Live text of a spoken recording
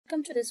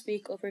welcome to this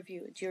week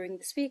overview. During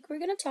this week, we're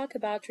going to talk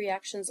about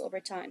reactions over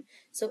time.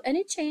 So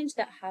any change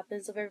that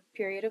happens over a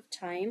period of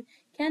time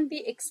can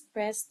be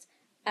expressed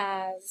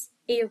as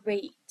a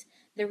rate.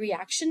 The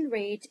reaction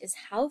rate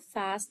is how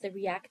fast the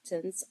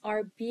reactants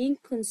are being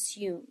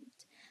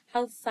consumed,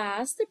 how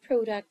fast the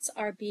products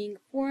are being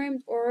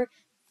formed, or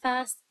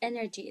fast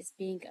energy is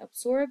being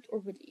absorbed or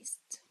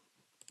released.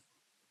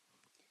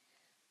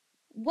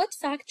 What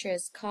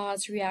factors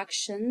cause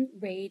reaction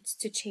rates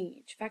to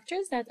change?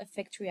 Factors that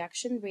affect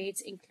reaction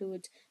rates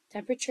include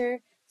temperature,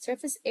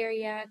 surface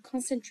area,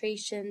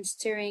 concentration,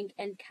 stirring,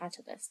 and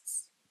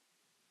catalysts.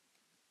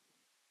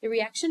 The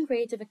reaction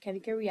rate of a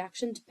chemical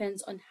reaction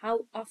depends on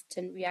how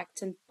often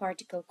reactant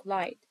particles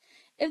collide.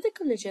 If the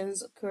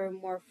collisions occur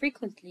more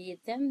frequently,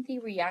 then the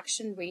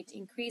reaction rate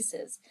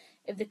increases.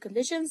 If the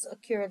collisions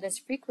occur less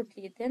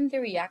frequently, then the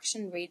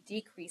reaction rate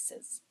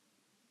decreases.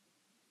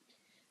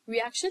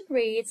 Reaction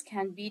rates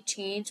can be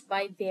changed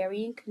by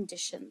varying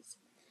conditions.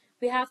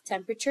 We have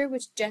temperature,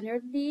 which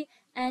generally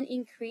an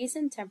increase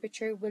in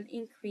temperature will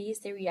increase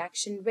the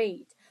reaction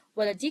rate,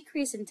 while a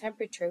decrease in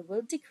temperature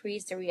will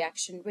decrease the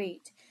reaction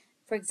rate.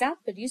 For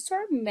example, you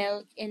store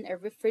milk in a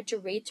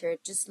refrigerator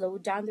to slow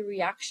down the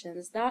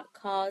reactions that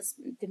cause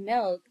the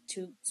milk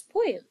to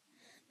spoil.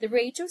 The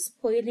rate of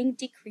spoiling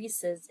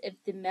decreases if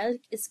the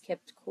milk is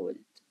kept cold.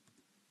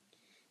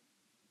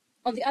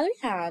 On the other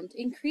hand,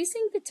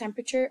 increasing the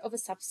temperature of a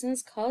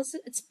substance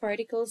causes its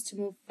particles to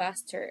move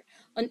faster.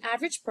 On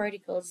average,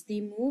 particles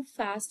that move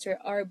faster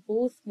are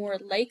both more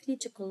likely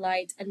to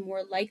collide and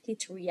more likely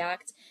to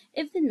react.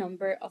 If the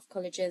number of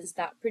collisions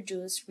that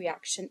produce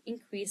reaction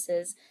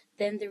increases,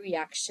 then the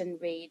reaction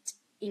rate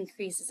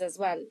increases as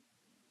well.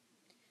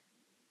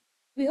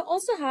 We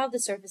also have the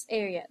surface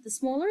area. The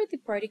smaller the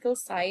particle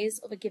size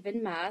of a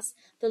given mass,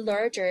 the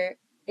larger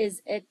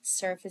is its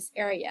surface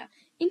area.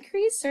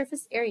 Increased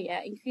surface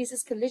area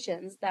increases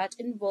collisions that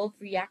involve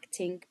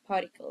reacting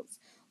particles.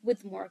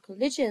 With more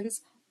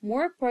collisions,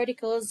 more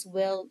particles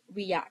will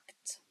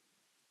react.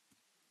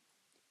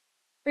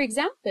 For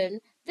example,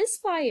 this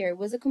fire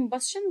was a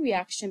combustion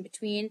reaction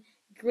between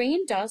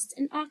grain dust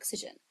and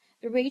oxygen.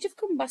 The rate of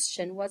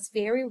combustion was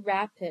very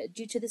rapid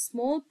due to the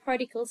small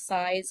particle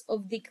size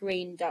of the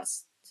grain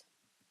dust.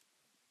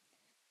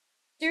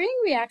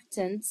 Stirring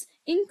reactants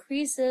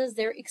increases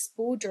their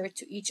exposure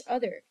to each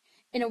other.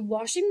 In a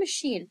washing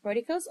machine,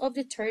 particles of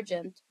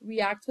detergent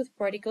react with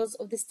particles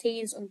of the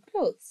stains on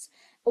clothes.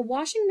 A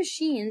washing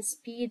machine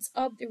speeds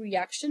up the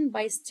reaction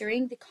by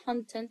stirring the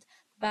content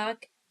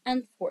back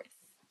and forth.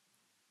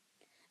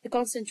 The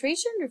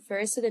concentration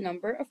refers to the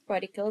number of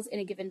particles in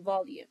a given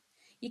volume.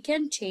 You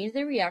can change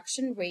the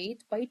reaction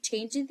rate by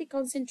changing the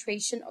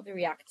concentration of the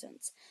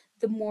reactants.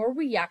 The more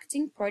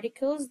reacting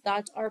particles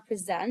that are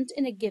present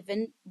in a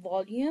given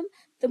volume,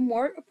 the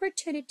more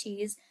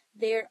opportunities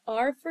there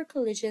are for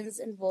collisions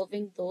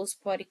involving those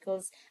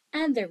particles,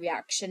 and the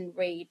reaction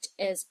rate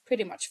is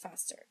pretty much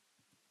faster.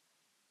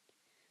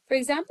 For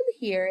example,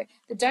 here,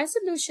 the dye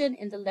solution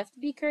in the left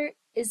beaker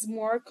is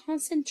more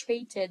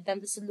concentrated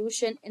than the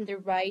solution in the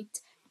right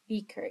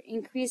beaker.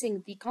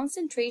 Increasing the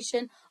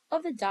concentration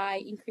of the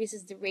dye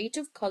increases the rate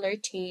of color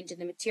change in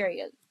the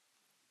material.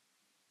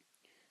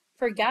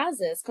 For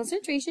gases,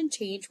 concentration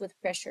change with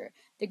pressure.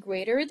 The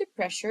greater the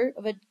pressure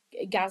of a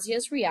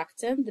gaseous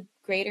reactant, the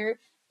greater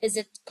is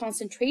its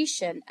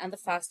concentration and the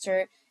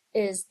faster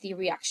is the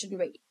reaction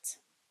rate.